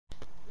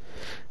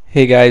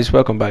Hey guys,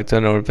 welcome back to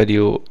another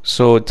video.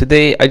 So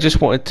today I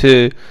just wanted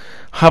to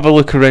have a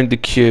look around the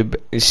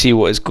cube and see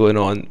what is going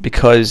on,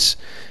 because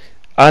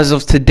as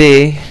of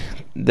today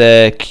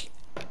the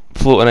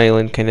floating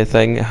island kind of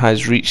thing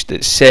has reached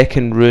its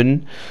second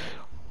rune,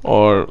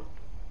 or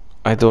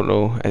I don't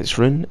know, it's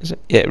rune, is it?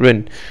 Yeah,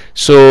 rune.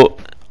 So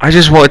I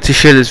just wanted to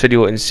share this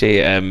video and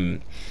say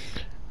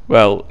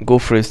well, go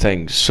through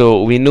things.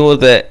 So we know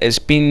that it's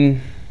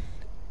been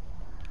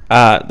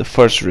at the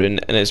first rune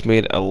and it's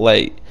made a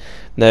light.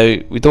 Now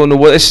we don't know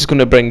what this is going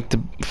to bring to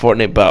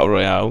Fortnite Battle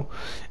Royale,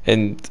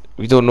 and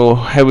we don't know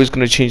how it's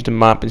going to change the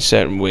map in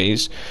certain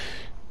ways.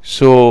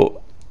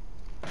 So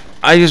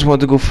I just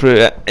want to go through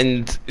it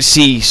and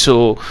see.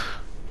 So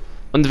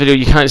on the video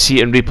you can't see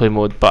it in replay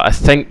mode, but I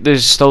think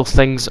there's still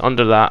things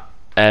under that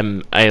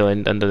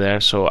island under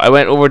there. So I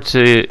went over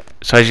to,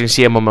 so as you can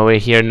see I'm on my way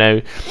here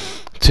now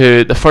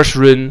to the first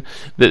rune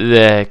that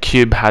the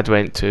cube had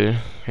went to,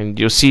 and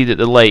you'll see that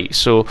the light.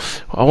 So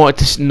I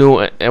wanted to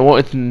know, I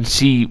wanted to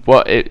see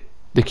what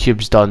the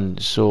cube's done.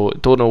 So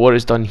don't know what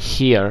it's done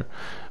here,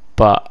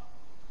 but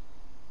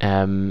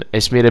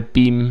it's made a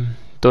beam.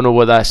 Don't know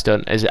what that's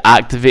done. Is it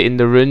activating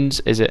the runes?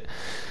 Is it,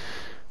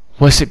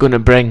 what's it going to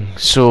bring?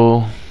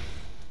 So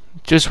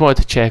just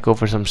wanted to check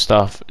over some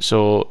stuff.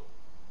 So,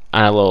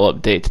 and a little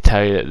update to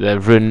tell you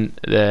that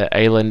the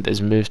island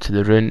is moved to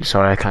the rune.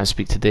 Sorry, I can't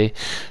speak today,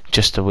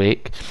 just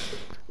awake.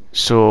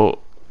 So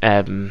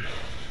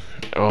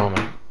oh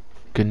my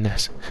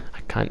goodness,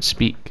 I can't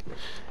speak.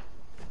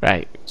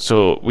 Right,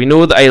 so we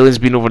know the island's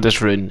been over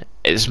this rune.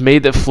 It's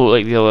made it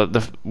float like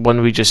the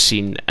one we just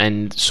seen,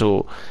 and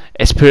so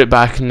it's put it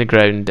back in the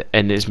ground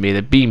and it's made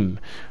a beam.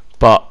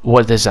 But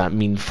what does that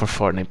mean for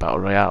Fortnite Battle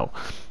Royale?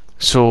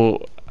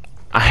 So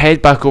I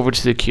head back over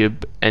to the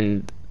cube,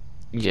 and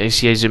yeah, you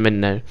see I zoom in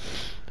now.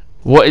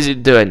 What is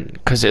it doing?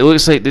 Because it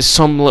looks like there's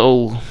some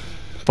little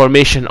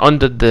formation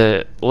under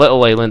the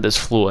little island that's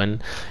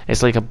floating.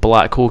 It's like a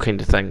black hole kind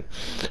of thing.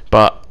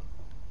 But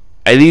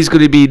are these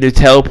going to be new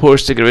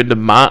teleports to get around the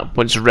map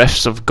once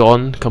rifts have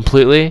gone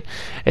completely?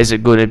 Is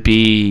it going to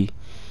be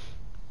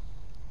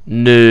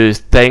new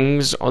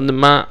things on the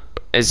map?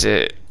 Is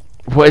it,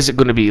 what is it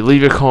going to be?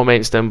 Leave your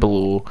comments down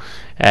below.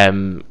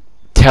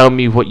 Tell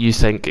me what you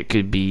think it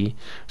could be.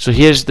 So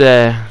here's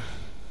the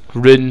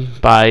rune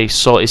by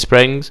Salty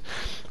Springs.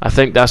 I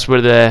think that's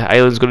where the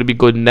island's going to be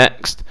going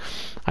next.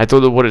 I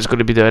don't know what it's going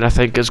to be doing. I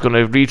think it's going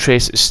to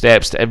retrace its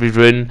steps to every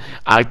rune,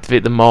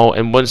 activate them all,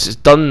 and once it's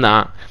done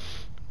that,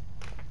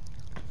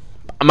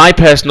 my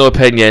personal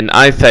opinion,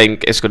 I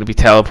think it's going to be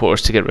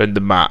teleporters to get around the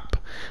map.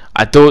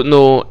 I don't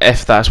know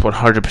if that's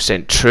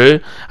 100% true.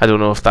 I don't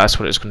know if that's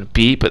what it's going to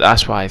be, but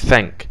that's what I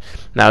think.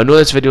 Now, I know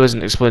this video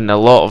isn't explaining a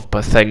lot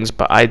of things,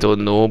 but I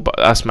don't know, but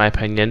that's my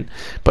opinion.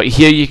 But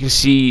here you can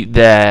see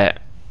the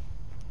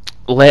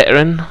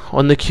lettering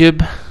on the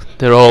cube.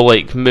 They're all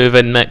like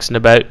moving, mixing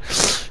about.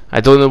 I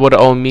don't know what it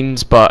all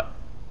means, but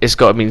it's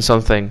got to mean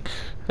something.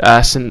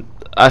 That's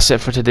it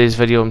for today's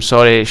video. I'm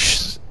sorry,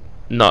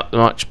 not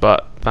much,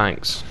 but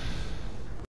thanks.